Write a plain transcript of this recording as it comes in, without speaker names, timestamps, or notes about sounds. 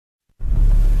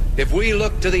if we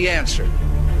look to the answer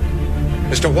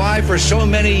as to why for so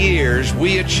many years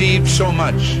we achieved so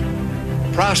much,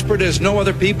 prospered as no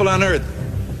other people on earth,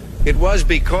 it was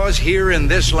because here in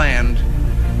this land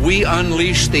we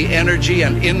unleashed the energy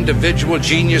and individual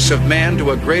genius of man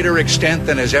to a greater extent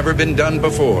than has ever been done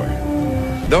before.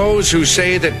 Those who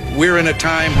say that we're in a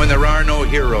time when there are no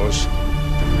heroes,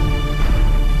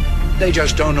 they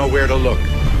just don't know where to look.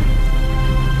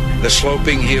 The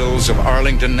sloping hills of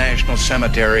Arlington National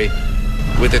Cemetery,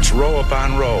 with its row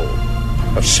upon row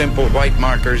of simple white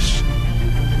markers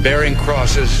bearing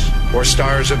crosses or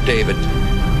stars of David,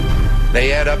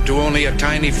 they add up to only a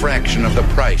tiny fraction of the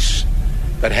price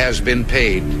that has been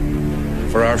paid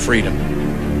for our freedom.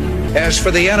 As for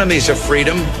the enemies of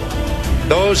freedom,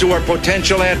 those who are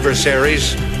potential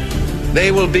adversaries,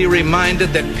 they will be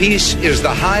reminded that peace is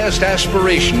the highest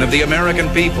aspiration of the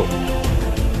American people.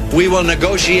 We will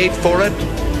negotiate for it,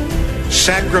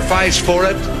 sacrifice for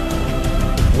it.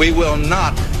 We will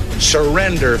not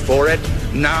surrender for it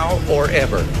now or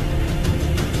ever.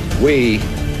 We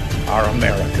are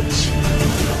Americans.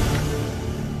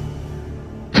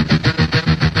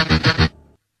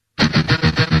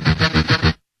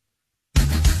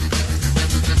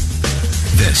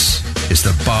 This is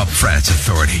the Bob Frantz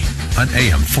Authority on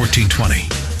AM 1420.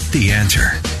 The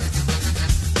Answer.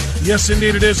 Yes,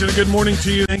 indeed it is, and a good morning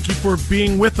to you. Thank you for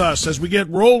being with us as we get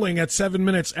rolling at 7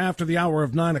 minutes after the hour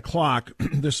of 9 o'clock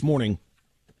this morning.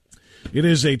 It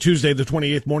is a Tuesday, the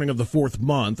 28th morning of the 4th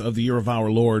month of the year of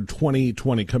our Lord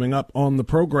 2020. Coming up on the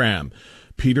program,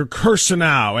 Peter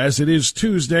Kirsanow. As it is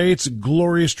Tuesday, it's a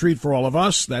glorious treat for all of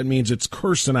us. That means it's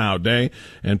Kirsanow Day,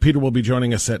 and Peter will be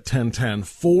joining us at 10:10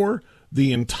 for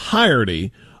the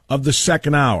entirety of the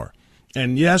second hour.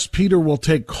 And yes, Peter will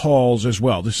take calls as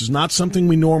well. This is not something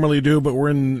we normally do, but we're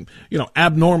in,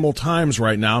 abnormal times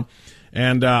right now.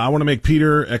 And I want to make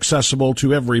Peter accessible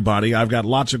to everybody. I've got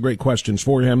lots of great questions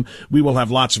for him. We will have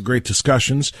lots of great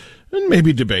discussions and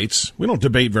maybe debates. We don't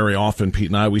debate very often, Pete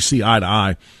and I. We see eye to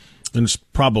eye. And it's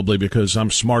probably because I'm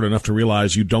smart enough to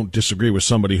realize you don't disagree with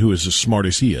somebody who is as smart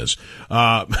as he is.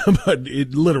 But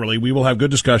literally, we will have good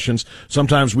discussions.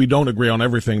 Sometimes we don't agree on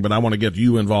everything, but I want to get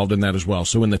you involved in that as well.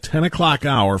 So in the 10 o'clock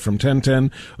hour, from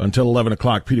 10:10 until 11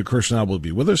 o'clock, Peter Kirsanow will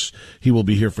be with us. He will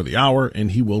be here for the hour,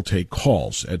 and he will take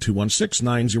calls at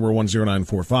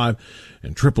 216-901-0945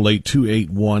 and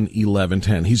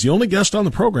 888-281-1110. He's the only guest on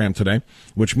the program today,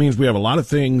 which means we have a lot of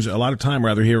time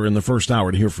here in the first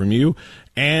hour to hear from you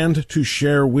and to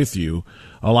share with you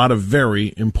a lot of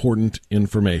very important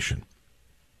information.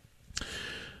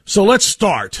 So let's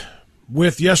start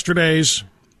with yesterday's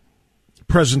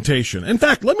presentation. In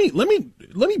fact, let me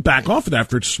back off of that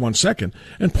for just 1 second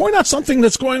and point out something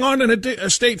that's going on in a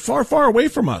state far, far away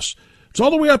from us. It's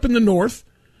all the way up in the north,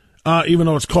 even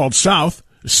though it's called South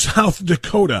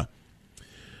Dakota.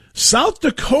 South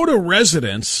Dakota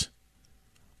residents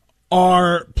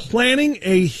are planning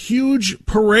a huge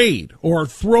parade or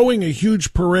throwing a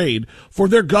huge parade for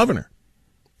their governor,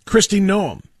 Kristi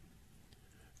Noem.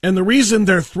 And the reason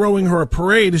they're throwing her a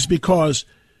parade is because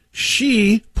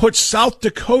she put South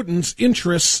Dakotans'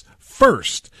 interests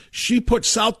first. She put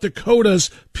South Dakota's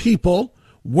people,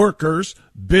 workers,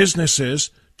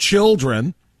 businesses,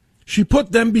 children, she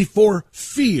put them before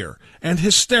fear and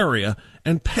hysteria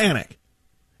and panic.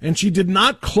 And she did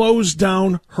not close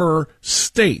down her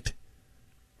state.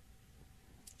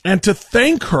 And to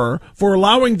thank her for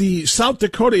allowing the South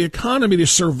Dakota economy to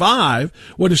survive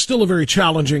what is still a very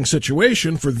challenging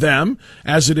situation for them,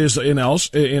 as it is in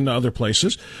other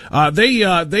places,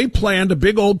 they planned a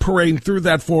big old parade through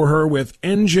that for her with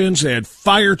engines. They had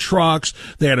fire trucks.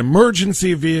 They had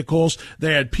emergency vehicles.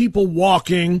 They had people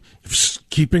walking,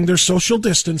 keeping their social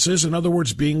distances. In other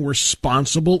words, being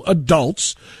responsible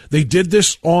adults. They did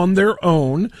this on their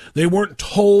own. They weren't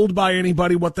told by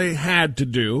anybody what they had to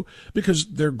do because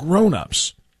they're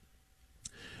grown-ups.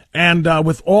 And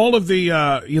with all of the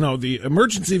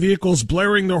emergency vehicles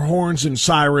blaring their horns and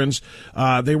sirens,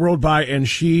 they rode by, and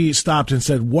she stopped and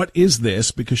said, "What is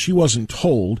this?" Because she wasn't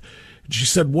told. She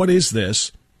said, "What is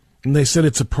this?" And they said,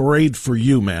 "It's a parade for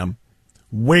you, ma'am."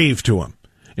 Wave to him.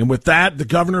 And with that, the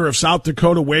governor of South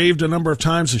Dakota waved a number of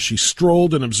times as she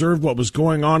strolled and observed what was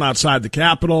going on outside the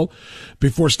Capitol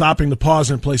before stopping to pause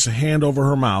and place a hand over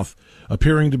her mouth,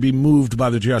 appearing to be moved by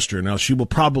the gesture. Now, she will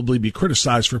probably be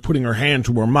criticized for putting her hand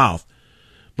to her mouth,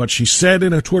 but she said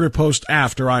in a Twitter post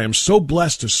after, "I am so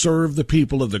blessed to serve the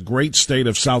people of the great state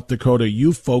of South Dakota.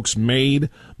 You folks made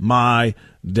my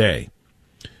day."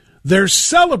 They're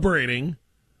celebrating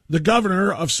the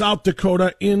governor of South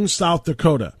Dakota in South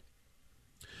Dakota.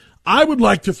 I would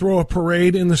like to throw a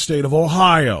parade in the state of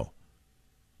Ohio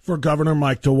for Governor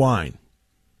Mike DeWine.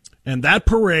 And that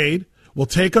parade will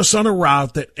take us on a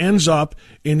route that ends up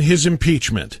in his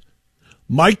impeachment.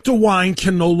 Mike DeWine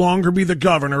can no longer be the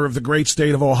governor of the great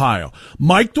state of Ohio.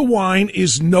 Mike DeWine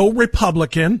is no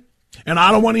Republican, and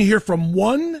I don't want to hear from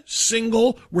one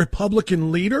single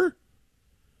Republican leader,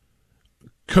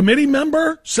 committee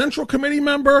member, central committee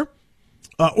member,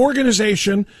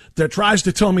 organization that tries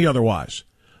to tell me otherwise.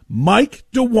 Mike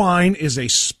DeWine is a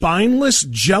spineless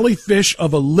jellyfish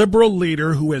of a liberal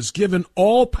leader who has given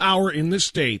all power in this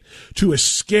state to a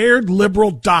scared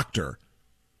liberal doctor.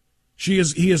 He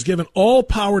has given all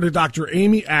power to Dr.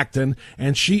 Amy Acton,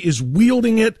 and she is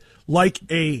wielding it like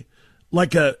a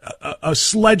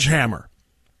sledgehammer.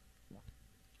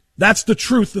 That's the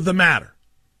truth of the matter.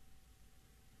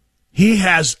 He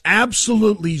has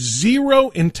absolutely zero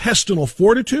intestinal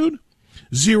fortitude,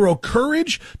 zero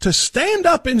courage to stand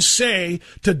up and say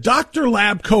to Dr.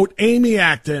 Lab Coat Amy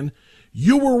Acton,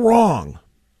 you were wrong.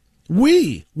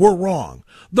 We were wrong.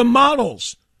 The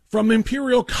models from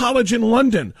Imperial College in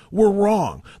London were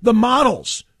wrong. The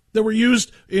models that were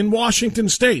used in Washington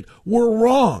State were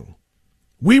wrong.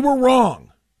 We were wrong.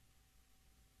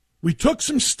 We took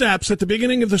some steps at the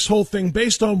beginning of this whole thing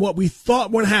based on what we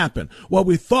thought would happen. What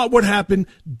we thought would happen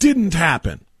didn't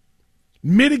happen.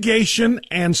 Mitigation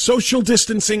and social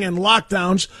distancing and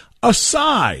lockdowns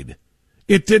aside,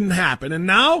 it didn't happen. And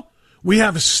now we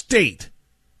have a state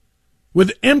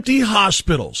with empty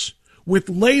hospitals, with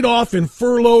laid off and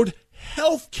furloughed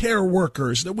healthcare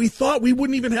workers that we thought we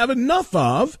wouldn't even have enough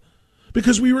of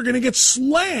because we were going to get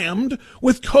slammed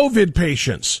with COVID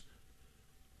patients.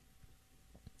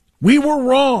 We were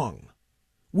wrong.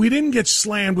 We didn't get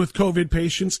slammed with COVID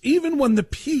patients even when the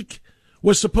peak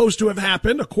was supposed to have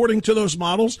happened, according to those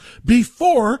models,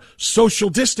 before social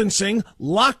distancing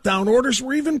lockdown orders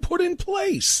were even put in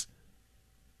place.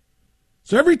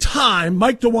 So every time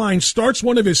Mike DeWine starts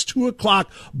one of his 2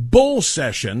 o'clock bull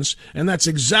sessions, and that's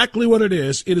exactly what it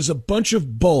is a bunch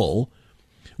of bull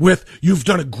with, you've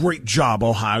done a great job,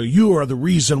 Ohio. You are the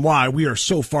reason why we are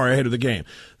so far ahead of the game.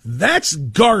 That's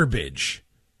garbage.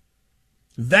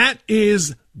 That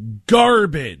is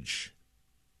garbage.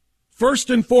 First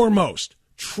and foremost,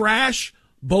 trash,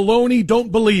 baloney,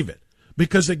 don't believe it.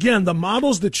 Because, again, the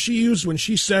models that she used when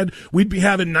she said we'd be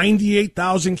having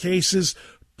 98,000 cases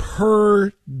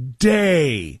per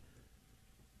day.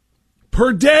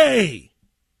 Per day.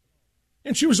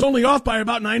 And she was only off by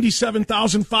about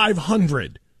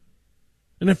 97,500.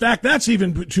 And, in fact, that's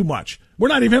even too much. We're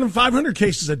not even having 500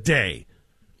 cases a day.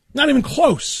 Not even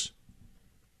close.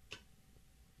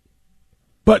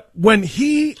 But when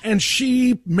he and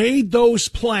she made those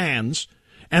plans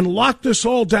and locked us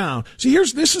all down, see,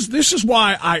 this is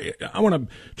why I want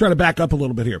to try to back up a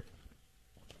little bit here.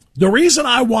 The reason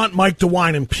I want Mike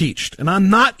DeWine impeached, and I'm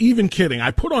not even kidding,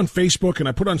 I put on Facebook and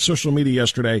I put on social media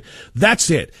yesterday, that's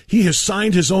it. He has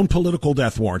signed his own political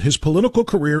death warrant. His political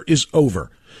career is over.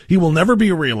 He will never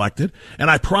be reelected, and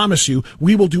I promise you,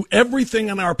 we will do everything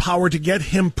in our power to get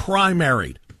him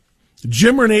primaried.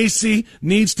 Jim Renacci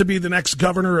needs to be the next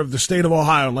governor of the state of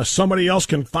Ohio unless somebody else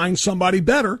can find somebody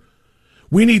better.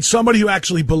 We need somebody who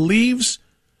actually believes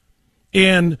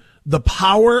in the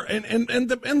power and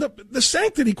the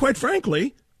sanctity, quite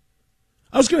frankly.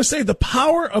 I was going to say the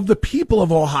power of the people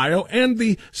of Ohio and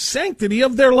the sanctity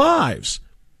of their lives.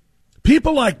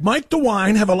 People like Mike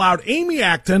DeWine have allowed Amy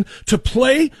Acton to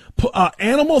play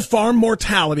Animal Farm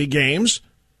mortality games,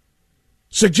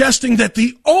 suggesting that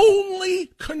the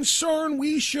only concern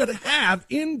we should have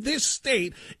in this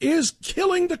state is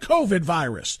killing the COVID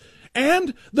virus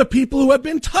and the people who have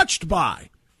been touched by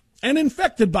and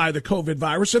infected by the COVID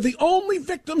virus are the only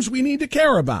victims we need to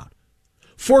care about.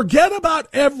 Forget about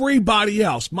everybody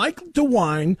else. Mike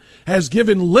DeWine has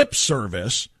given lip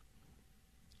service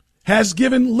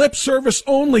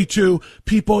only to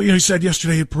people. He said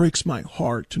yesterday, it breaks my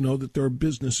heart to know that there are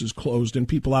businesses closed and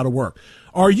people out of work.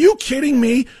 Are you kidding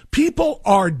me? People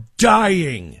are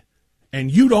dying, and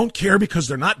you don't care because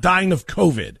they're not dying of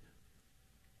COVID.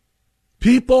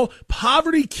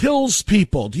 Poverty kills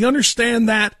people. Do you understand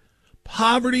that?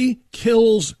 Poverty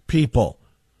kills people.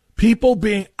 People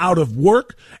being out of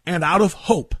work and out of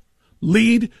hope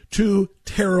lead to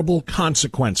terrible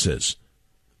consequences.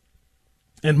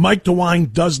 And Mike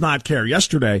DeWine does not care.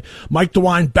 Yesterday, Mike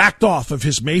DeWine backed off of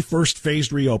his May 1st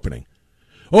phased reopening.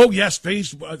 Oh, yes,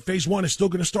 phase 1 is still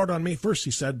going to start on May 1st,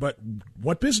 he said, but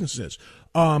what businesses?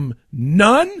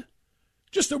 None?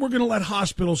 Just that we're going to let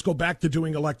hospitals go back to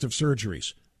doing elective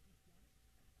surgeries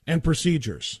and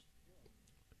procedures.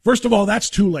 First of all, that's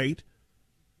too late.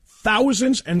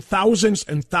 thousands and thousands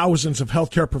and thousands of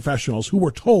healthcare professionals who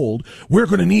were told, we're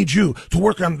going to need you to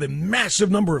work on the massive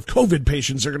number of COVID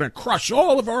patients that are going to crush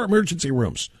all of our emergency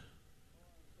rooms.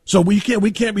 So we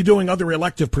can't be doing other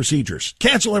elective procedures.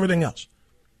 Cancel everything else.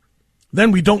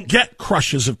 Then we don't get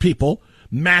crushes of people,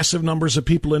 massive numbers of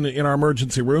people in our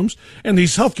emergency rooms, and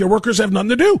these healthcare workers have nothing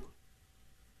to do.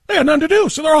 They have nothing to do,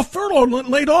 so they're all furloughed and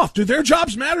laid off. Do their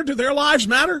jobs matter? Do their lives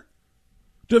matter?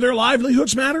 Do their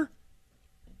livelihoods matter?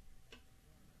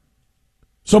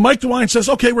 So Mike DeWine says,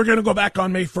 okay, we're going to go back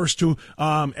on May 1st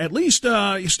to at least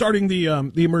starting the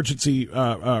emergency,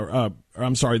 the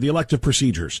elective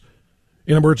procedures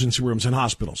in emergency rooms and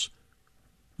hospitals.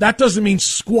 That doesn't mean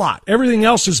squat. Everything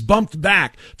else is bumped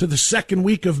back to the second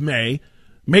week of May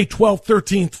 12th,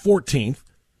 13th, 14th,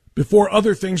 before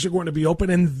other things are going to be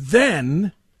open. And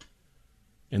then,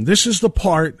 and this is the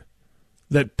part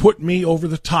that put me over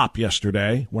the top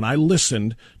yesterday when I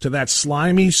listened to that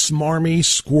slimy, smarmy,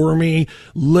 squirmy,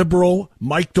 liberal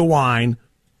Mike DeWine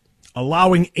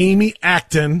allowing Amy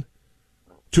Acton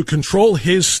to control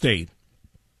his state.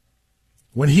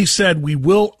 When he said we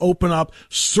will open up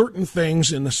certain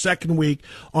things in the second week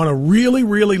on a really,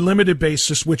 really limited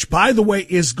basis, which, by the way,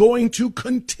 is going to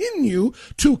continue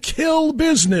to kill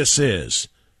businesses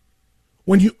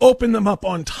when you open them up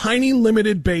on tiny,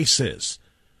 limited basis.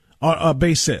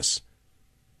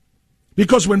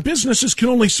 Because when businesses can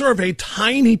only serve a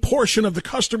tiny portion of the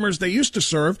customers they used to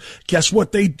serve, guess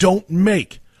what they don't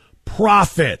make?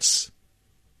 Profits.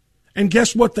 And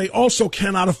guess what they also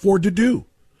cannot afford to do?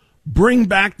 Bring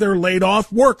back their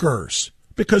laid-off workers,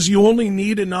 because you only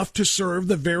need enough to serve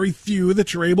the very few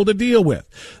that you're able to deal with.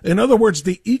 In other words,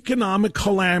 the economic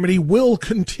calamity will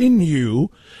continue,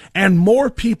 and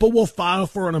more people will file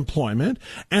for unemployment,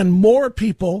 and more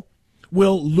people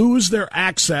will lose their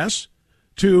access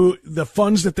to the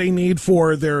funds that they need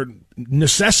for their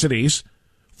necessities,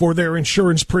 for their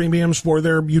insurance premiums, for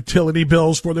their utility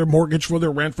bills, for their mortgage, for their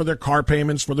rent, for their car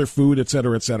payments, for their food, et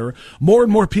cetera, et cetera. More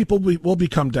and more people will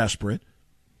become desperate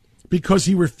because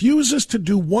he refuses to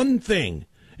do one thing,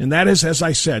 and that is, as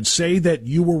I said, say that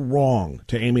you were wrong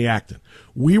to Amy Acton.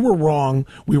 We were wrong.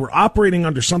 We were operating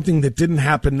under something that didn't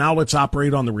happen. Now let's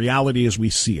operate on the reality as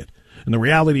we see it. And the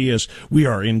reality is we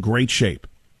are in great shape.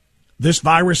 This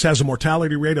virus has a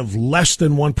mortality rate of less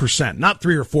than 1%, not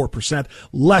 3 or 4%,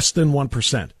 less than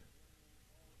 1%.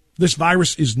 This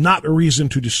virus is not a reason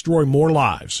to destroy more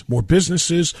lives, more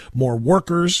businesses, more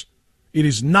workers. It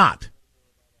is not.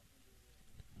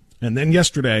 And then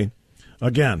yesterday,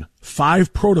 again,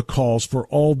 5 protocols for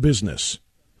all business.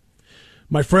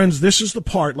 My friends, this is the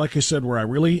part, like I said, where I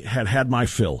really had my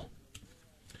fill.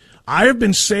 I have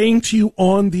been saying to you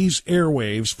on these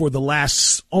airwaves for the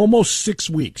last almost 6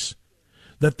 weeks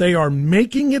that they are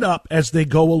making it up as they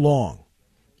go along.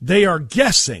 They are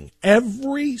guessing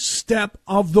every step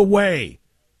of the way.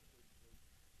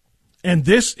 And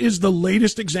this is the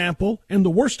latest example and the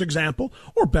worst example,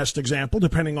 or best example,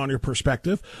 depending on your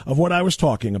perspective, of what I was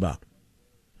talking about.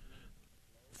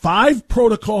 5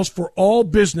 protocols for all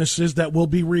businesses that will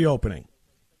be reopening,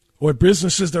 or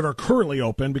businesses that are currently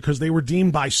open because they were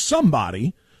deemed by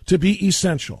somebody to be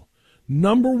essential.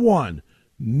 Number 1,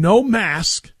 no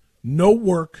mask, no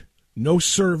work, no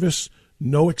service,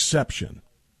 no exception.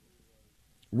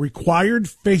 Required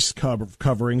face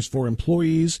coverings for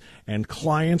employees and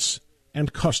clients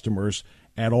and customers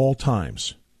at all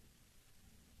times.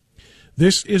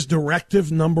 This is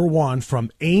directive number 1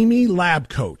 from Amy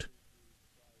Labcoat,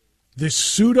 this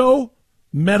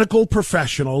pseudo-medical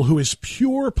professional who is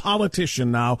pure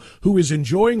politician now, who is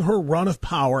enjoying her run of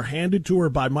power handed to her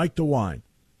by Mike DeWine.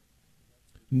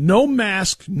 No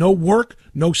mask, no work,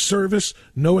 no service,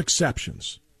 no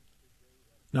exceptions.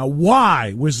 Now,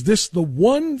 why was this the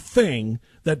one thing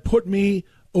that put me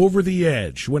over the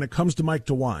edge when it comes to Mike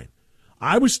DeWine?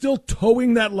 I was still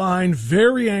towing that line,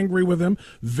 very angry with him,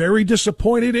 very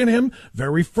disappointed in him,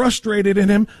 very frustrated in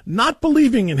him, not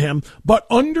believing in him, but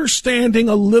understanding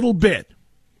a little bit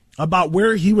about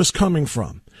where he was coming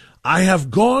from. I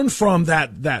have gone from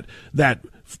that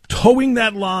towing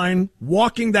that line,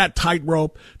 walking that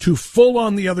tightrope, to full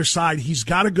on the other side. He's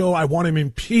got to go. I want him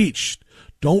impeached.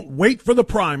 Don't wait for the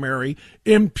primary.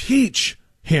 Impeach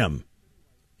him.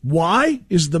 Why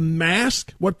is the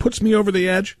mask what puts me over the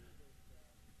edge?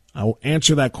 I will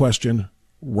answer that question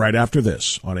right after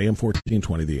this on AM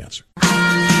 1420, The Answer. All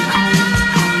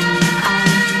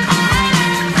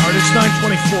right, it's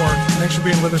 9:24. Thanks for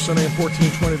being with us on AM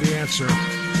 1420, The Answer.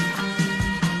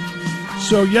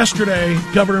 So yesterday,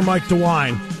 Governor Mike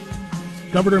DeWine,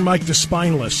 Governor Mike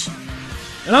DeSpineless,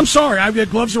 and I'm sorry,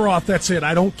 gloves are off, that's it.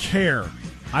 I don't care.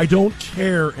 I don't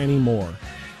care anymore.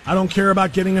 I don't care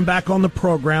about getting him back on the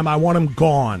program. I want him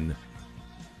gone.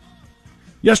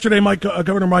 Yesterday,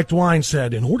 Governor Mike DeWine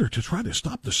said, in order to try to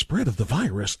stop the spread of the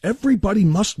virus, everybody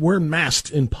must wear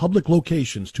masks in public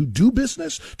locations. To do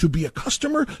business, to be a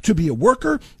customer, to be a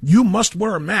worker, you must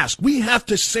wear a mask. We have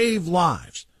to save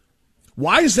lives.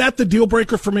 Why is that the deal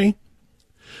breaker for me?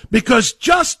 Because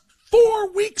just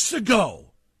 4 weeks ago,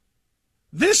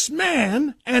 this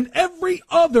man and every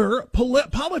other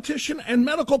politician and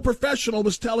medical professional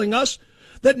was telling us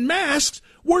that masks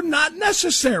were not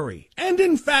necessary. And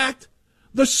in fact,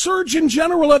 the Surgeon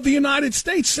General of the United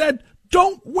States said,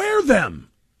 don't wear them.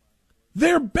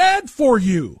 They're bad for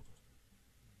you.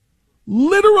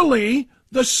 Literally,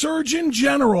 the Surgeon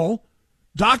General,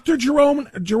 Dr.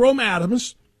 Jerome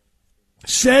Adams,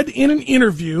 said in an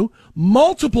interview,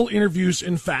 multiple interviews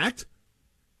in fact,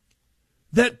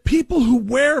 that people who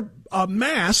wear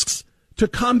masks to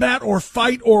combat or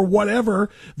fight or whatever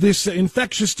this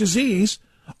infectious disease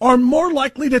are more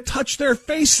likely to touch their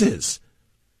faces.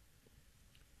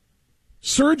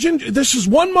 This is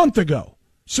 1 month ago.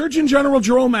 Surgeon General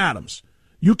Jerome Adams,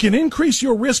 you can increase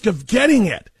your risk of getting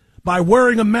it by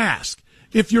wearing a mask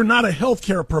if you're not a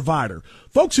healthcare provider.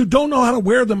 Folks who don't know how to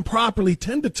wear them properly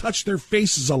tend to touch their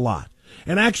faces a lot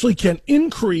and actually can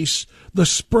increase the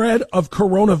spread of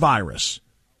coronavirus.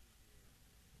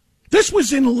 This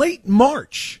was in late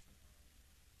March.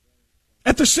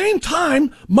 At the same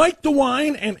time, Mike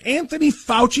DeWine and Anthony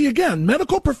Fauci, again,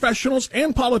 medical professionals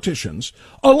and politicians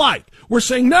alike, were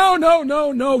saying,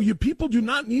 no, you people do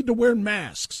not need to wear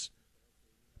masks.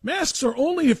 Masks are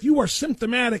only if you are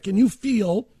symptomatic and you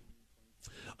feel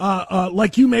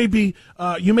like you may be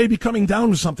coming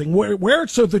down with something. Wear it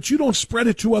so that you don't spread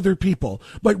it to other people.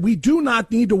 But we do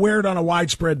not need to wear it on a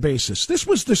widespread basis. This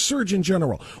was the Surgeon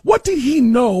General. What did he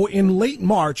know in late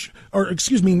March,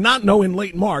 not know in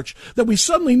late March, that we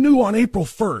suddenly knew on April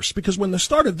 1st? Because when the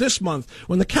start of this month,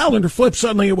 when the calendar flipped,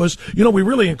 suddenly it was, we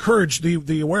really encouraged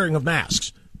the wearing of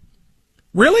masks.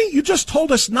 Really? You just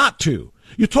told us not to.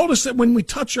 You told us that when we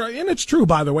touch and it's true,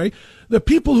 by the way, the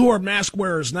people who are mask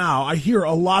wearers now, I hear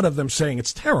a lot of them saying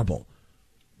it's terrible.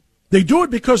 They do it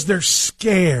because they're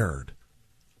scared.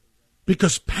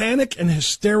 Because panic and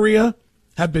hysteria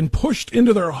have been pushed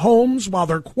into their homes while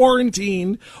they're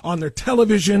quarantined on their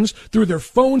televisions, through their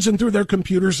phones and through their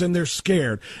computers, and they're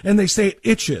scared. And they say it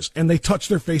itches, and they touch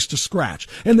their face to scratch.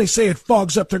 And they say it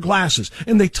fogs up their glasses,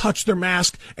 and they touch their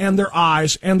mask and their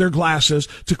eyes and their glasses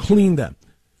to clean them.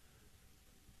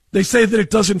 They say that it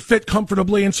doesn't fit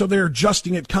comfortably, and so they're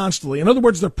adjusting it constantly. In other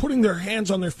words, they're putting their hands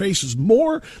on their faces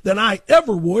more than I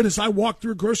ever would as I walk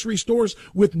through grocery stores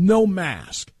with no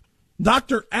mask.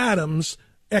 Dr. Adams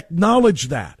acknowledged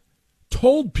that,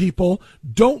 told people,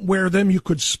 don't wear them. You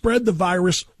could spread the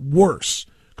virus worse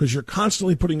because you're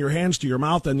constantly putting your hands to your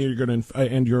mouth and you're going to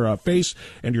and your face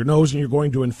and your nose, and you're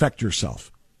going to infect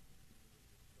yourself.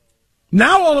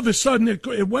 Now, all of a sudden,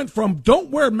 it went from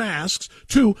don't wear masks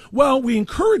to, well, we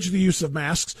encourage the use of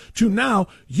masks, to now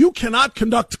you cannot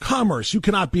conduct commerce. You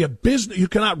cannot be a business. You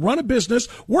cannot run a business,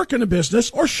 work in a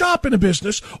business, or shop in a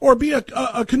business, or be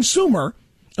a consumer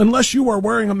unless you are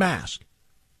wearing a mask.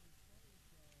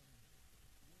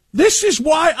 This is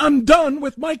why I'm done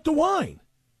with Mike DeWine.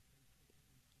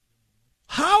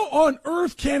 How on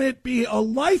earth can it be a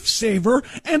lifesaver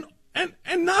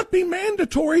and not be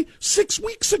mandatory 6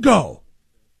 weeks ago?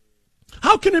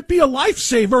 How can it be a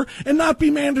lifesaver and not be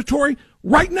mandatory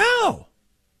right now?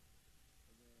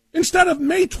 Instead of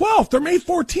May 12th or May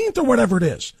 14th or whatever it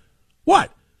is.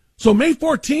 What? So May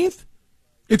 14th,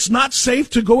 it's not safe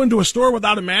to go into a store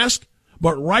without a mask,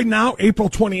 but right now, April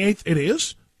 28th, it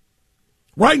is?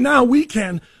 Right now, we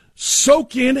can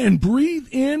soak in and breathe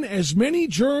in as many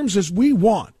germs as we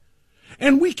want.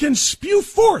 And we can spew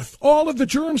forth all of the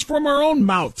germs from our own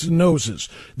mouths and noses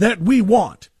that we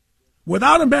want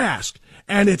without a mask,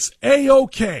 and it's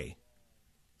A-OK.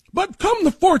 But come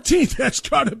the 14th, that's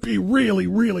got to be really,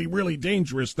 really, really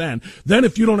dangerous then. Then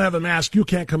if you don't have a mask, you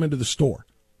can't come into the store.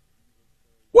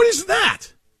 What is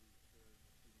that?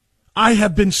 I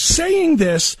have been saying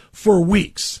this for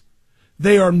weeks.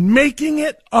 They are making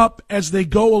it up as they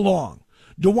go along.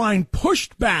 DeWine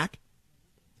pushed back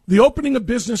the opening of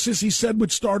businesses, he said,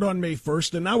 would start on May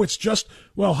 1st, and now it's just,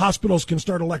 well, hospitals can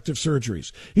start elective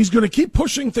surgeries. He's going to keep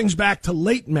pushing things back to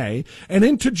late May and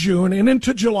into June and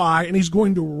into July, and he's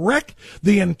going to wreck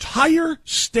the entire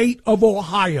state of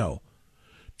Ohio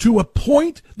to a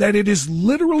point that it is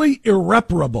literally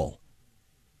irreparable,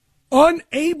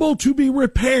 unable to be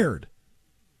repaired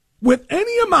with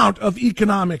any amount of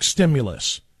economic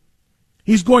stimulus.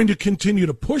 He's going to continue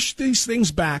to push these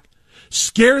things back,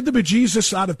 scare the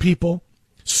bejesus out of people,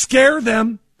 scare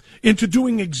them, into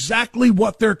doing exactly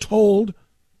what they're told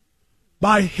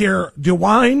by Herr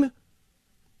DeWine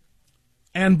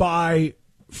and by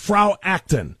Frau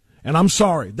Acton. And I'm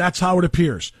sorry, that's how it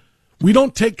appears. We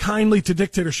don't take kindly to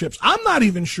dictatorships. I'm not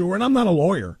even sure, and I'm not a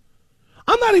lawyer.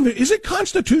 Is it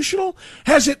constitutional?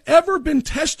 Has it ever been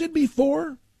tested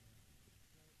before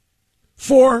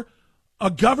for a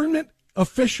government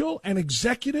official and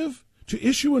executive to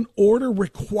issue an order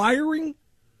requiring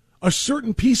a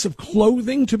certain piece of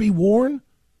clothing to be worn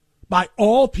by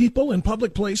all people in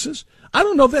public places? I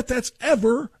don't know that that's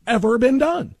ever been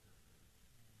done.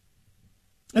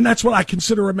 And that's what I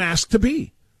consider a mask to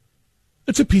be.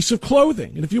 It's a piece of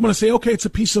clothing. And if you want to say, okay, it's a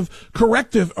piece of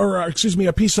corrective, or a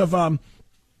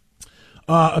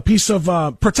piece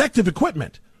of protective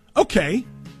equipment. Okay.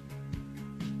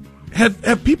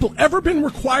 Have people ever been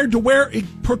required to wear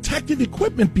protective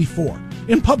equipment before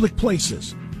in public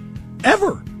places?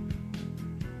 Ever?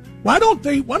 Why don't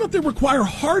they require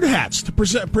hard hats to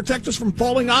protect us from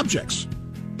falling objects?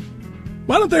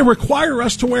 Why don't they require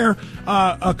us to wear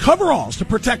coveralls to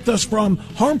protect us from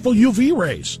harmful UV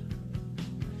rays?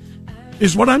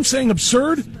 Is what I'm saying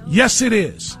absurd? Yes, it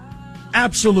is.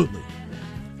 Absolutely.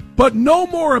 But no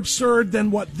more absurd than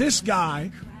what this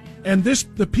guy and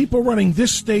the people running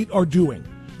this state are doing.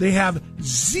 They have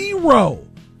zero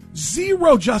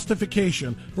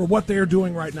justification for what they are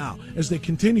doing right now as they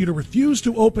continue to refuse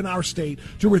to open our state,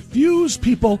 to refuse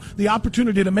people the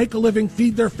opportunity to make a living,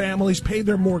 feed their families, pay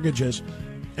their mortgages,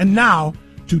 and now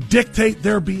to dictate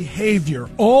their behavior.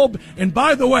 And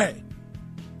by the way,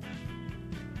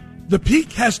 the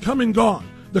peak has come and gone.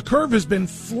 The curve has been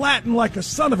flattened like a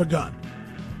son of a gun.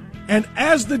 And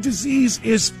as the disease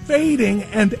is fading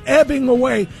and ebbing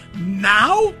away,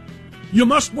 now you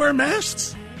must wear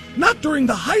masks? Not during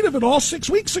the height of it all 6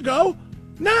 weeks ago.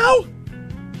 Now?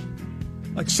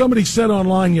 Like somebody said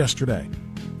online yesterday,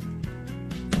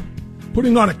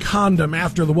 putting on a condom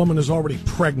after the woman is already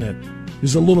pregnant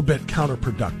is a little bit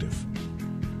counterproductive.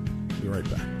 Be right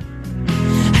back.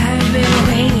 I've been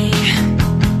waiting.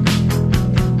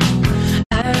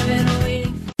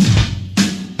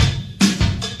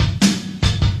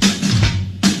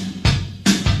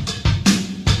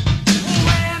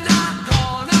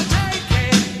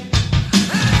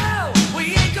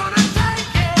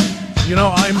 You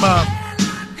know,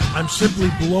 I'm simply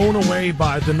blown away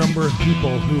by the number of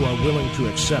people who are willing to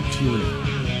accept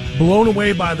tyranny. Blown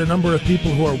away by the number of people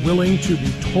who are willing to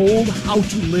be told how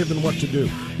to live and what to do.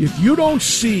 If you don't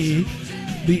see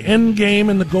the end game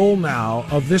and the goal now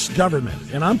of this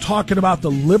government, and I'm talking about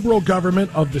the liberal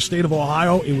government of the state of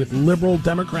Ohio with liberal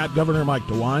Democrat Governor Mike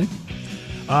DeWine,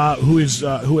 who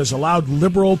has allowed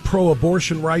liberal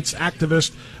pro-abortion rights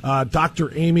activist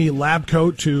Dr. Amy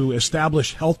Labcoat to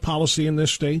establish health policy in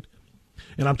this state.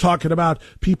 And I'm talking about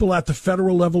people at the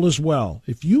federal level as well.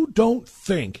 If you don't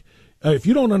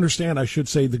understand, I should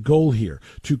say, the goal here,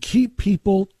 to keep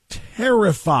people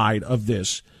terrified of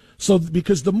this,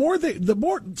 because the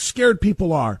more scared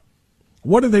people are,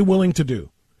 what are they willing to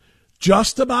do?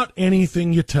 Just about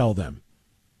anything you tell them.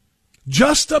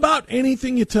 Just about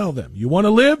anything you tell them. You want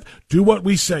to live? Do what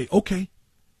we say. Okay.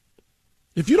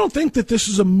 If you don't think that this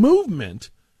is a movement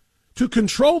to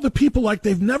control the people like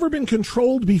they've never been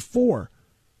controlled before,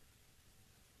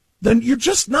 then you're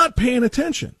just not paying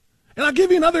attention. And I'll give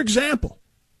you another example.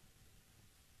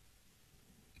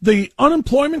 The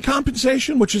unemployment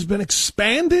compensation, which has been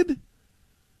expanded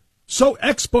so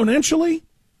exponentially,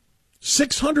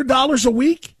 $600 a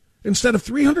week instead of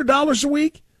 $300 a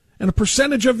week, and a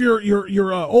percentage of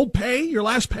your old pay, your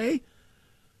last pay.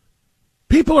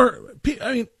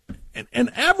 An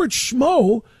average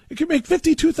schmo, it can make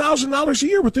 $52,000 a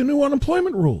year with the new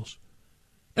unemployment rules.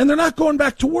 And they're not going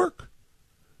back to work.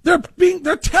 They're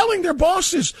telling their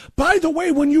bosses, by the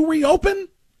way, when you reopen,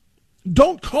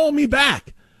 don't call me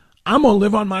back. I'm going to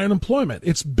live on my unemployment.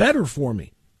 It's better for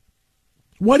me.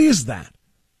 What is that?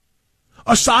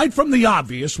 Aside from the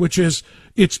obvious, which is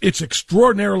it's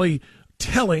extraordinarily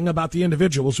telling about the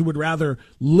individuals who would rather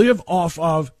live off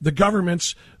of the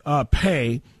government's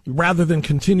pay rather than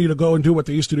continue to go and do what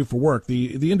they used to do for work.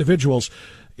 The individuals,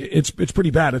 it's pretty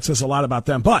bad. It says a lot about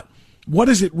them. But what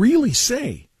does it really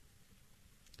say?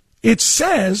 It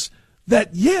says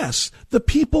that, yes, the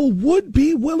people would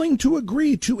be willing to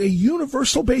agree to a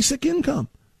universal basic income.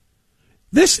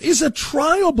 This is a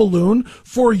trial balloon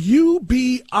for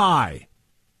UBI.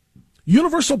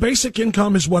 Universal basic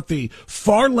income is what the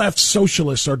far left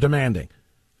socialists are demanding.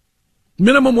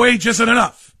 Minimum wage isn't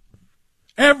enough.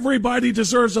 Everybody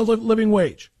deserves a living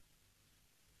wage.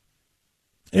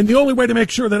 And the only way to make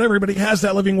sure that everybody has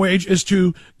that living wage is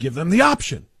to give them the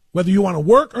option. Whether you want to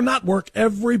work or not work,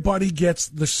 everybody gets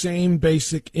the same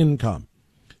basic income.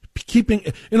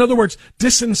 In other words,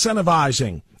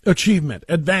 disincentivizing achievement,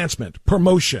 advancement,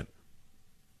 promotion.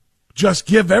 Just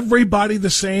give everybody the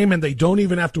same, and they don't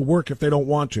even have to work if they don't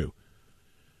want to.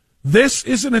 This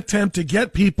is an attempt to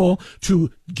get people to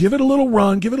give it a little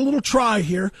run, give it a little try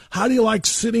here. How do you like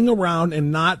sitting around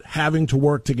and not having to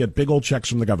work to get big old checks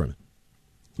from the government?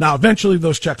 Now, eventually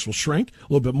those checks will shrink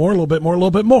a little bit more, a little bit more, a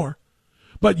little bit more.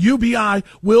 But UBI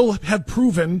will have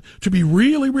proven to be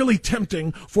really, really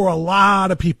tempting for a lot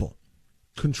of people.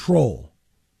 Control.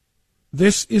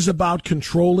 This is about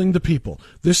controlling the people.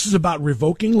 This is about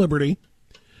revoking liberty.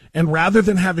 And rather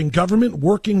than having government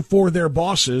working for their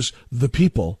bosses, the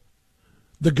people,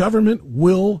 the government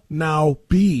will now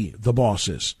be the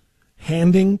bosses,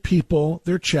 handing people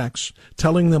their checks,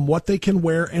 telling them what they can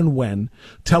wear and when,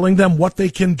 telling them what they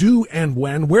can do and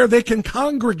when, where they can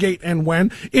congregate and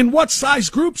when, in what size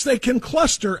groups they can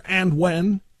cluster and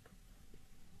when.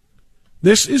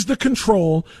 This is the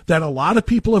control that a lot of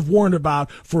people have warned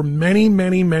about for many,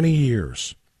 many, many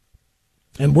years.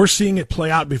 And we're seeing it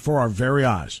play out before our very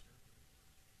eyes.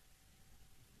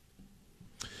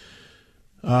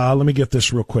 Let me get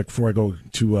this real quick before I go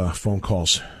to phone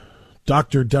calls.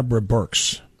 Dr. Deborah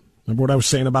Birx. Remember what I was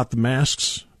saying about the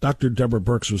masks? Dr. Deborah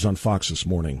Birx was on Fox this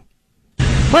morning.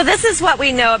 Well, this is what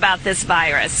we know about this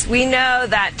virus. We know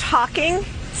that talking,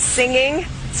 singing,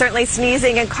 certainly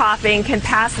sneezing and coughing can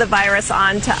pass the virus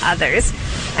on to others.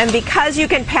 And because you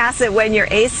can pass it when you're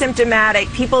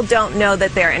asymptomatic, people don't know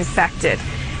that they're infected.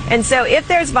 And so if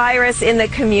there's virus in the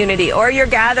community, or you're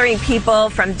gathering people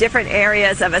from different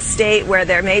areas of a state where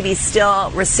there may be still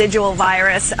residual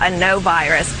virus and no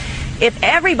virus, if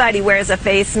everybody wears a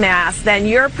face mask, then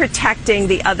you're protecting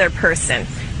the other person.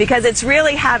 Because it's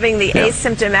really having the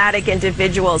asymptomatic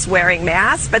individuals wearing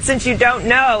masks. But since you don't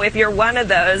know if you're one of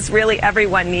those, really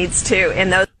everyone needs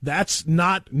to. That's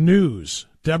not news.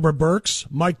 Deborah Birx,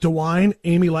 Mike DeWine,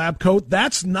 Amy Labcoat,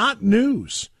 that's not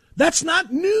news. That's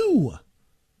not new.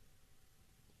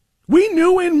 We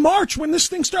knew in March when this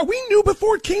thing started. We knew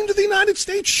before it came to the United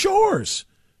States shores.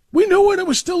 We knew when it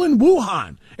was still in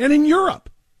Wuhan and in Europe.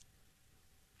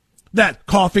 That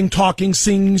coughing, talking,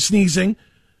 singing, sneezing,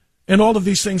 and all of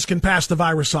these things can pass the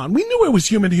virus on. We knew it was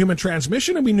human-to-human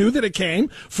transmission, and we knew that it came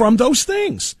from those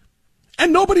things.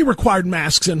 And nobody required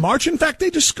masks in March. In fact, they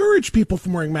discouraged people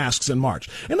from wearing masks in March.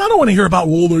 And I don't want to hear about,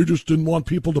 well, they just didn't want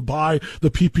people to buy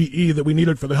the PPE that we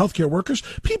needed for the healthcare workers.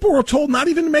 People were told not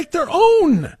even to make their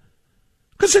own.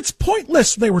 Because it's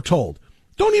pointless, they were told.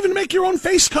 Don't even make your own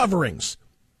face coverings.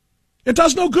 It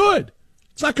does no good.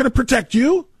 It's not going to protect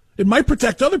you. It might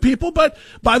protect other people, but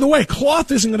by the way, cloth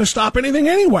isn't going to stop anything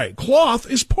anyway. Cloth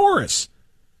is porous.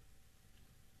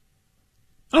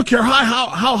 I don't care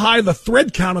how high the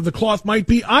thread count of the cloth might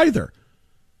be either.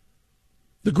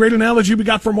 The great analogy we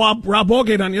got from Rob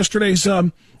Walgate on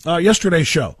yesterday's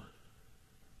show.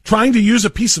 Trying to use a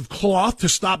piece of cloth to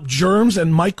stop germs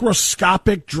and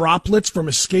microscopic droplets from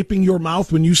escaping your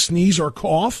mouth when you sneeze or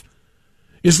cough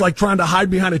is like trying to hide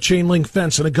behind a chain link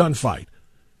fence in a gunfight.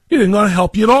 It isn't going to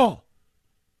help you at all.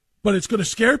 But it's going to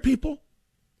scare people.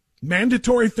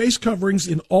 Mandatory face coverings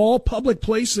in all public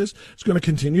places is going to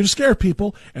continue to scare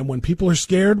people. And when people are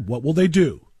scared, what will they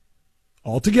do?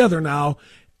 All together now,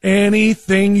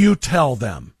 anything you tell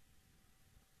them.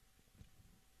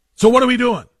 So what are we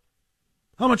doing?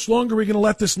 How much longer are we going to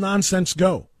let this nonsense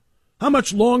go? How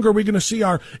much longer are we going to see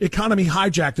our economy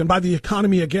hijacked? And by the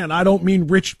economy, again, I don't mean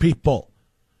rich people.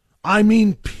 I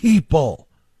mean people.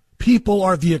 People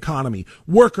are the economy.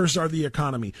 Workers are the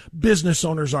economy. Business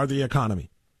owners are the economy.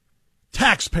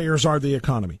 Taxpayers are the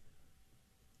economy.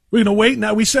 We're going to wait.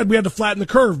 Now, we said we had to flatten the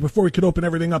curve before we could open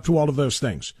everything up to all of those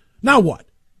things. Now what?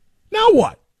 Now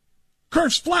what?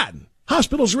 Curve's flattened.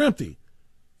 Hospitals are empty.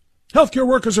 Healthcare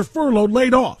workers are furloughed,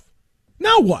 laid off.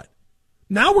 Now what?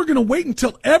 Now we're going to wait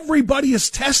until everybody is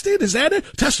tested? Is that it?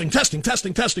 Testing.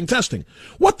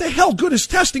 What the hell good is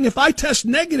testing if I test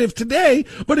negative today,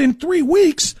 but in 3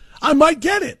 weeks I might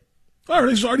get it?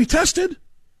 Everything's already tested.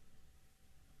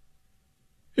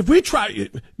 If we try,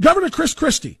 Governor Chris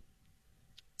Christie,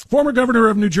 former governor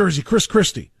of New Jersey, Chris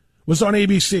Christie, was on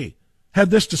ABC, had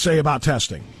this to say about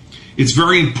testing. It's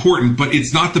very important, but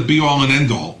it's not the be-all and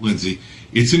end-all, Lindsay.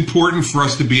 It's important for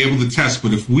us to be able to test,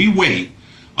 but if we wait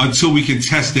until we can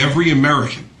test every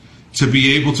American to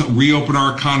be able to reopen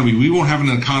our economy, we won't have an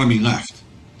economy left.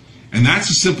 And that's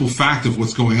a simple fact of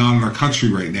what's going on in our country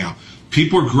right now.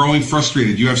 People are growing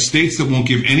frustrated. You have states that won't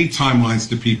give any timelines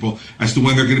to people as to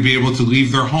when they're going to be able to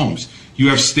leave their homes. You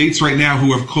have states right now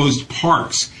who have closed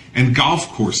parks and golf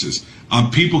courses.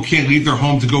 People can't leave their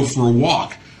home to go for a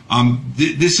walk.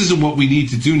 This isn't what we need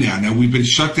to do now. Now, we've been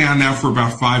shut down now for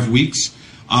about 5 weeks.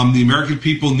 The American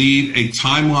people need a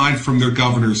timeline from their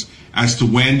governors as to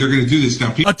when they're going to do this.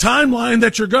 Now, a timeline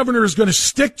that your governor is going to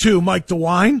stick to, Mike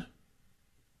DeWine.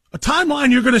 A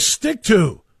timeline you're going to stick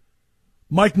to,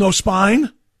 Mike No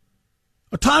Spine.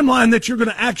 A timeline that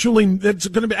that's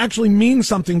going to actually mean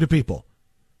something to people.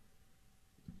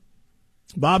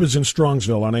 Bob is in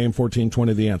Strongsville on AM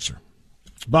 1420, The Answer.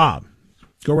 Bob,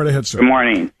 go right ahead, sir. Good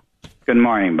morning. Good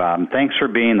morning, Bob. Thanks for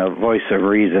being a voice of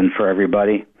reason for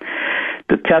everybody.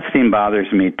 The testing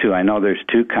bothers me, too. I know there's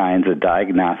two kinds of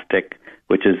diagnostic,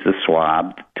 which is the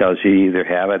swab, tells you either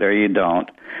have it or you don't.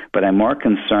 But I'm more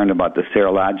concerned about the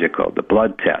serological, the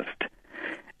blood test.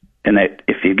 And that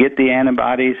if you get the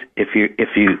antibodies, if you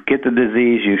get the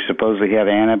disease, you supposedly have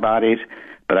antibodies.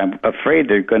 But I'm afraid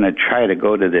they're going to try to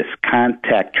go to this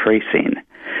contact tracing,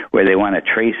 where they want to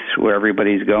trace where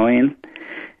everybody's going.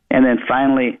 And then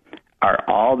finally, are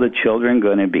all the children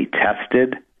going to be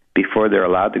tested before they're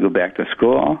allowed to go back to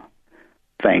school?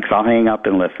 Thanks. I'll hang up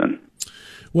and listen.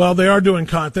 Well, they are doing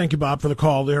thank you, Bob, for the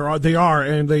call. They are,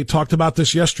 and they talked about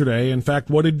this yesterday. In fact,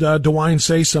 what did DeWine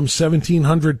say? Some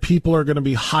 1,700 people are going to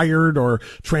be hired or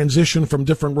transition from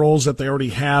different roles that they already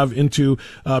have into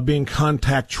being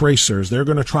contact tracers. They're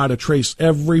going to try to trace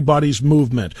everybody's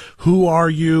movement. Who are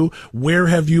you? Where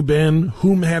have you been?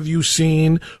 Whom have you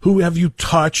seen? Who have you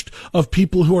touched? Of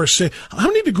people who are sick. How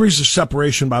many degrees of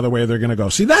separation, by the way, they're going to go?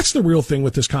 See, that's the real thing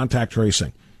with this contact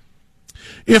tracing.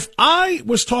 If I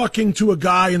was talking to a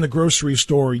guy in the grocery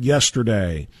store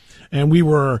yesterday and we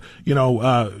were,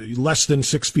 less than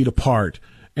 6 feet apart,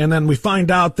 and then we find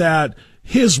out that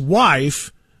his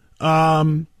wife they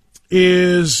are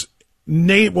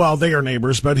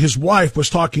neighbors, but his wife was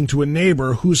talking to a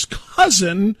neighbor whose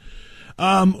cousin's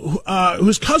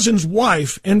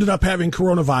wife ended up having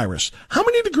coronavirus. How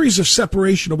many degrees of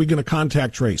separation are we going to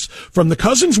contact trace? From the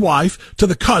cousin's wife to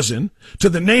the cousin, to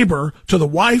the neighbor, to the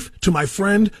wife, to my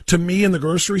friend, to me in the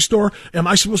grocery store? Am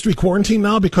I supposed to be quarantined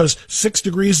now because 6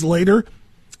 degrees later,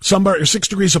 6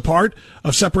 degrees apart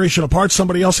of separation apart,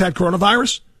 somebody else had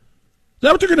coronavirus? Is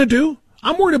that what they're going to do?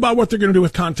 I'm worried about what they're going to do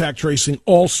with contact tracing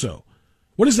also.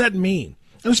 What does that mean?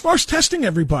 And as far as testing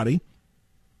everybody,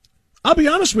 I'll be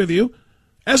honest with you.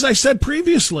 As I said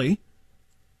previously,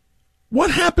 what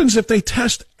happens if they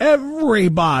test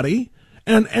everybody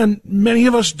and many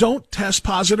of us don't test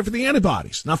positive for the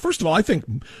antibodies? Now, first of all, I think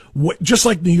just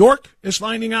like New York is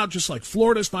finding out, just like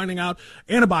Florida is finding out,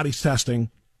 antibodies testing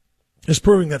is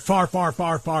proving that far, far,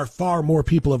 far, far, far more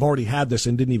people have already had this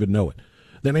and didn't even know it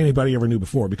than anybody ever knew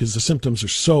before, because the symptoms are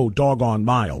so doggone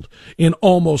mild in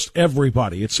almost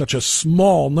everybody. It's such a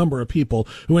small number of people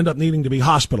who end up needing to be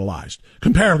hospitalized.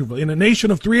 Comparatively, in a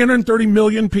nation of 330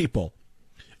 million people,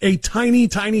 a tiny,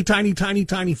 tiny, tiny, tiny,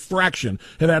 tiny fraction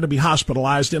have had to be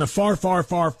hospitalized, and a far, far,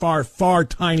 far, far, far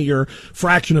tinier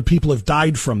fraction of people have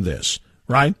died from this,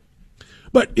 right?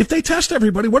 But if they test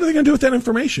everybody, what are they going to do with that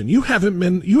information? You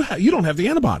don't have the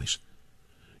antibodies.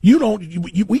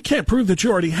 We can't prove that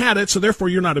you already had it, so therefore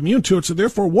you're not immune to it, so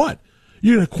therefore what?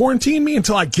 You're going to quarantine me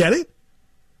until I get it?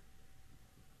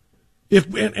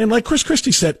 And like Chris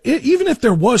Christie said, even if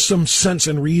there was some sense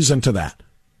and reason to that,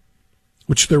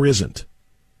 which there isn't,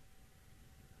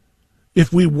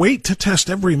 if we wait to test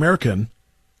every American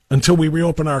until we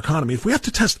reopen our economy, if we have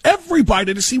to test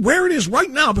everybody to see where it is right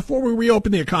now before we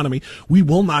reopen the economy, we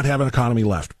will not have an economy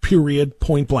left. Period.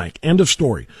 Point blank. End of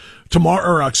story.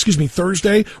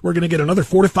 Thursday, we're going to get another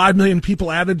 4 to 5 million people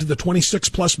added to the 26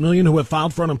 plus million who have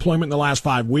filed for unemployment in the last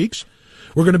 5 weeks.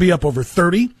 We're going to be up over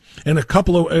 30. And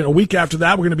a week after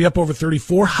that, we're going to be up over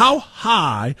 34. How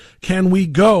high can we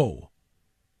go?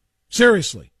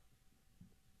 Seriously.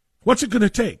 What's it going to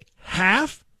take?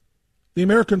 Half the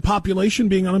American population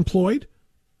being unemployed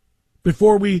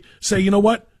before we say, you know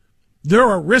what? There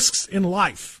are risks in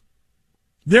life.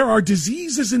 There are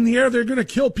diseases in the air that are going to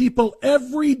kill people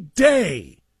every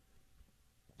day,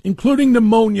 including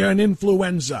pneumonia and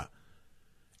influenza.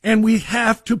 And we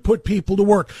have to put people to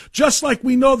work. Just like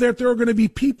we know that there are going to be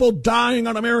people dying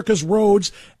on America's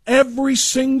roads every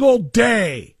single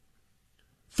day.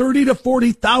 30 to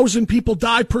 40,000 people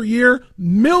die per year,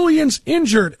 millions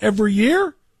injured every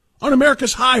year on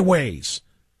America's highways.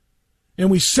 And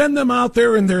we send them out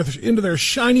there into their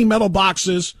shiny metal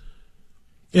boxes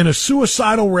in a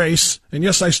suicidal race. And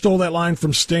yes, I stole that line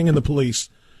from Sting and the Police.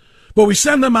 But we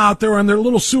send them out there on their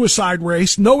little suicide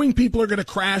race, knowing people are going to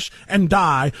crash and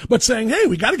die, but saying, hey,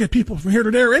 we got to get people from here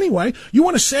to there anyway. You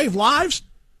want to save lives?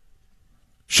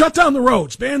 Shut down the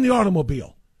roads, ban the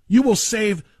automobile. You will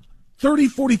save 30,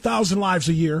 40,000 lives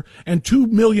a year, and 2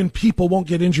 million people won't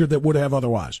get injured that would have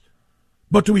otherwise.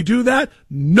 But do we do that?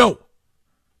 No.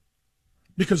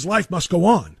 Because life must go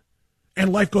on.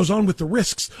 And life goes on with the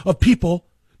risks of people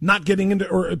not getting into,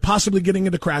 or possibly getting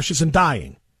into crashes and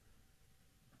dying.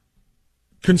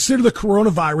 Consider the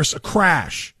coronavirus a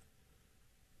crash.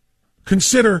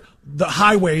 Consider the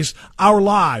highways, our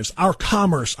lives, our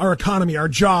commerce, our economy, our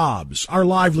jobs, our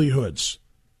livelihoods.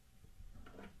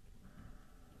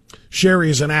 Sherry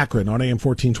is in Akron on AM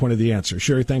 1420 The Answer.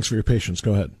 Sherry, thanks for your patience.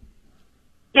 Go ahead.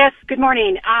 Yes, good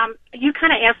morning. You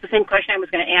kind of asked the same question I was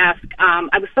going to ask.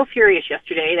 I was so furious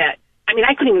yesterday that,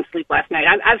 I couldn't even sleep last night.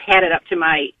 I've had it up to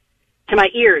my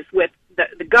ears with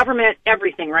the government,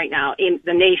 everything right now in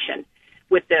the nation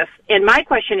with this. And my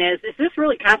question is this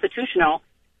really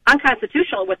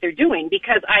unconstitutional what they're doing?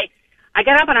 Because I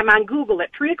got up and I'm on Google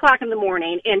at 3 o'clock in the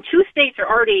morning, and 2 states are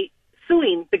already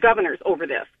suing the governors over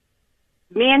this,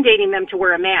 mandating them to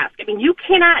wear a mask. You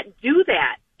cannot do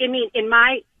that. In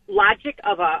my logic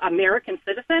of a American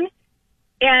citizen.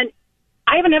 And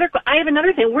I have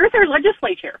another thing. Where's our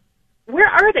legislature? Where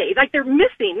are they? Like, they're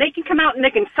missing. They can come out and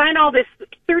they can sign all this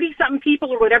 30-something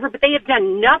people or whatever, but they have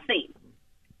done nothing.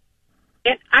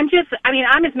 And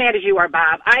I'm as mad as you are,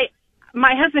 Bob.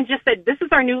 My husband just said, this is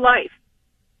our new life.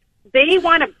 They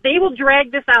will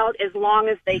drag this out as long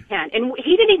as they can. And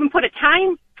he didn't even put a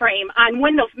time frame on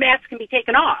when those masks can be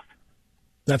taken off.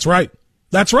 That's right.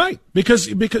 That's right. Because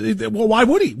why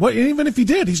would he? Well, even if he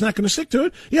did, he's not going to stick to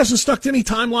it. He hasn't stuck to any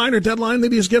timeline or deadline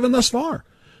that he has given thus far.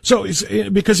 So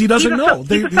because he doesn't know.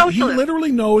 He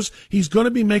literally knows he's going to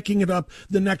be making it up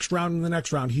the next round and the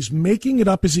next round. He's making it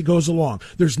up as he goes along.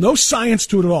 There's no science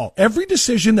to it at all. Every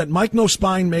decision that Mike No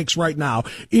Spine makes right now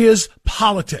is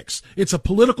politics. It's a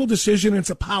political decision.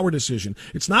 It's a power decision.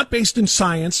 It's not based in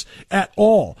science at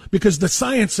all, because the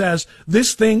science says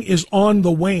this thing is on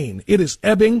the wane. It is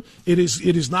ebbing. It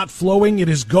is not flowing. It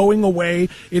is going away.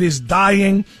 It is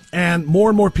dying. And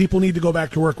more people need to go back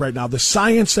to work right now. The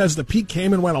science says the peak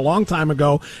came and went a long time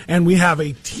ago, and we have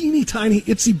a teeny tiny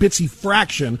itsy bitsy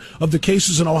fraction of the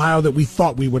cases in Ohio that we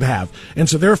thought we would have. And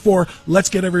so therefore, let's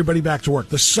get everybody back to work.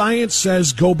 The science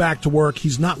says go back to work.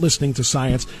 He's not listening to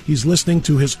science. He's listening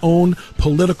to his own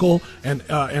political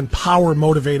and power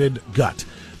motivated gut.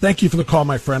 Thank you for the call,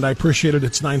 my friend. I appreciate it.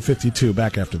 It's 9:52.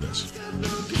 Back after this.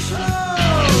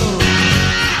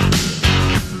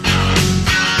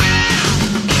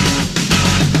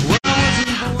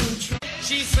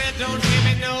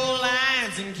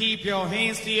 Keep your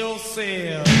hands to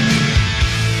yourself.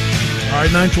 All right,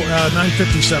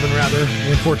 9:57 rather,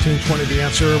 in 1420 The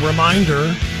Answer. A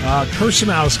reminder,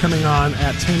 Kursenau is coming on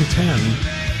at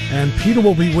 10:10, and Peter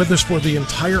will be with us for the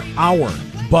entire hour.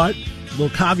 But, little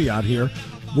caveat here,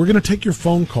 we're going to take your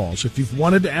phone calls. If you've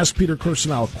wanted to ask Peter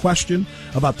Kursenau a question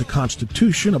about the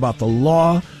Constitution, about the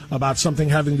law, about something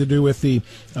having to do with the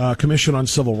Commission on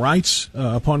Civil Rights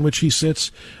upon which he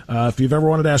sits, if you've ever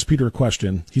wanted to ask Peter a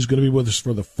question, he's going to be with us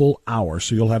for the full hour,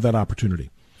 so you'll have that opportunity.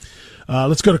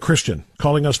 Let's go to Christian,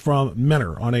 calling us from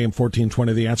Menor on AM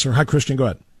 1420 The Answer. Hi, Christian, go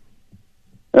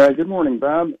ahead. Good morning,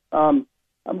 Bob. I'm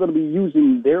going to be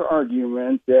using their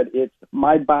argument that it's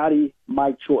my body,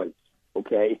 my choice,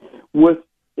 okay,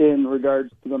 in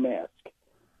regards to the mask,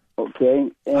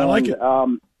 okay? And, I like it.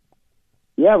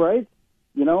 Yeah, right?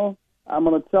 I'm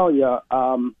going to tell you,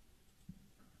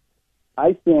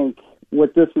 I think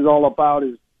what this is all about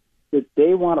is that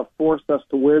they want to force us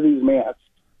to wear these masks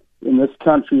in this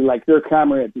country like their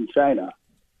comrades in China,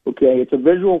 okay? It's a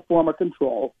visual form of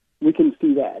control. We can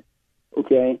see that,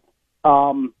 okay?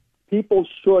 People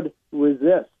should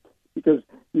resist, because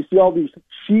you see all these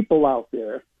sheeple out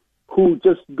there who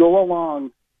just go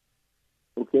along,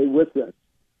 okay, with this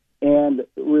and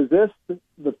resist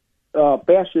the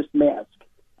fascist mask.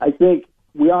 I think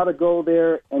we ought to go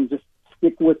there and just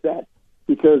stick with that,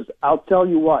 because I'll tell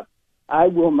you what, I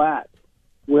will not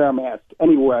wear a mask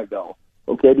anywhere I go,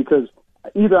 okay, because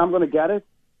either I'm going to get it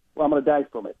or I'm going to die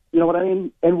from it. You know what I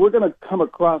mean? And we're going to come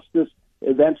across this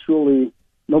eventually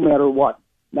no matter what.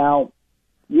 Now,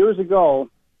 years ago,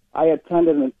 I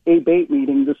attended an ABATE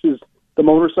meeting. This is the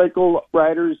motorcycle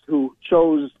riders who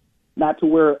chose not to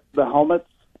wear the helmets.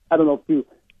 I don't know if you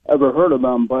ever heard of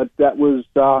them, but that was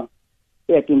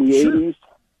back in the 80s.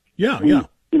 Yeah.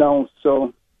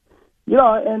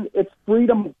 And it's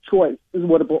freedom of choice is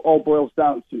what it all boils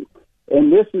down to.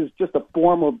 And this is just a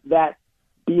form of that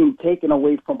being taken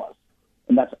away from us.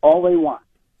 And that's all they want.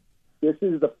 This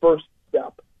is the first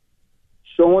step.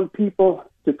 Showing people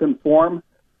to conform,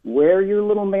 wear your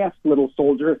little mask, little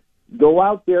soldier, go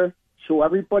out there, show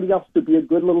everybody else to be a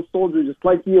good little soldier just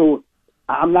like you.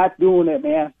 I'm not doing it,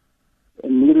 man.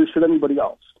 And neither should anybody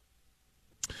else.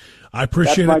 I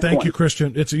appreciate That's it. my Thank point. you,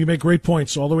 Christian. You make great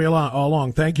points all the way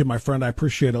along. Thank you, my friend. I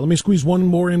appreciate it. Let me squeeze one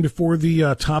more in before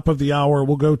the top of the hour.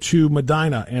 We'll go to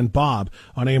Medina and Bob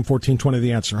on AM 1420,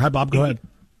 The Answer. Hi, Bob. Go ahead.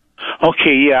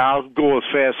 Okay, yeah, I'll go as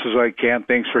fast as I can.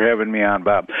 Thanks for having me on,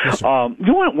 Bob. Yes, one of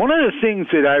the things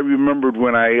that I remembered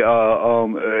when I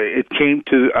came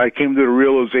to the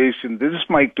realization that this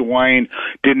Mike DeWine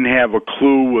didn't have a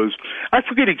clue was, I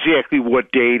forget exactly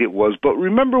what date it was, but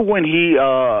remember when he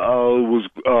ordered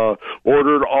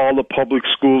all the public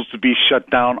schools to be shut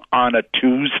down on a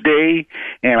Tuesday,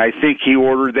 and I think he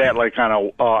ordered that like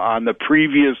on the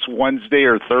previous Wednesday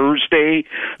or Thursday.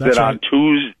 That's that right. On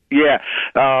Tuesday. Yeah.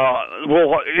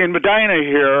 Well, in Medina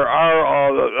here,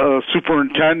 our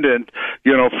superintendent,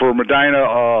 for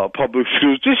Medina public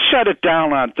schools, just shut it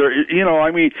down on Thursday. He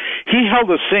held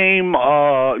the same,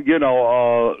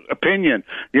 opinion.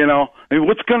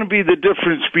 What's going to be the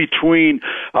difference between,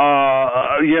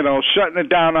 shutting it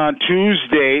down on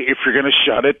Tuesday if you're going to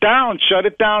shut it down? Shut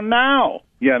it down now.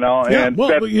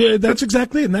 That's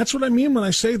exactly it. And that's what I mean when I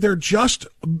say they're just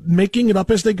making it up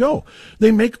as they go.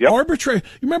 They make arbitrary.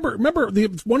 Remember,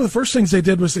 one of the first things they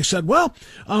did was they said,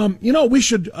 we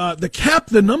should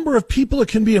the number of people that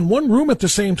can be in one room at the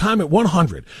same time at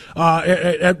 100.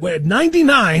 At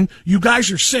 99, you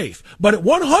guys are safe. But at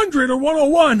 100 or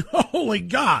 101, holy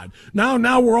God,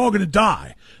 now we're all going to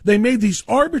die. They made these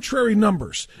arbitrary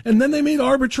numbers, and then they made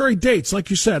arbitrary dates, like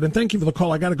you said. And thank you for the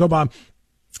call. I got to go, Bob.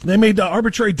 They made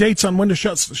arbitrary dates on when to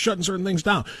shutting certain things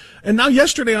down. And now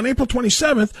yesterday on April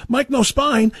 27th, Mike No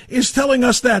Spine is telling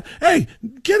us that, hey,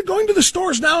 going to the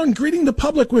stores now and greeting the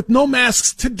public with no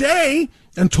masks today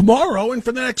and tomorrow and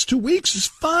for the next 2 weeks is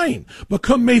fine. But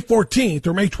come May 14th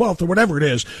or May 12th or whatever it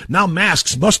is, now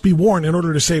masks must be worn in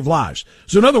order to save lives.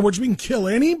 So in other words, we can kill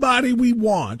anybody we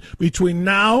want between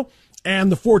now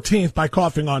and the 14th by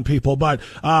coughing on people. But,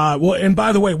 and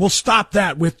by the way, we'll stop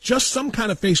that with just some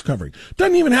kind of face covering.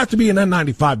 Doesn't even have to be an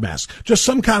N95 mask, just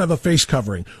some kind of a face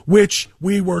covering, which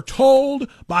we were told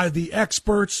by the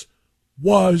experts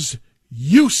was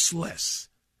useless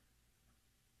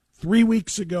 3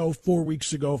 weeks ago, 4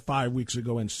 weeks ago, 5 weeks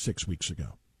ago, and 6 weeks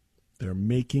ago. They're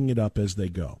making it up as they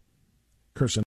go. Kirsten.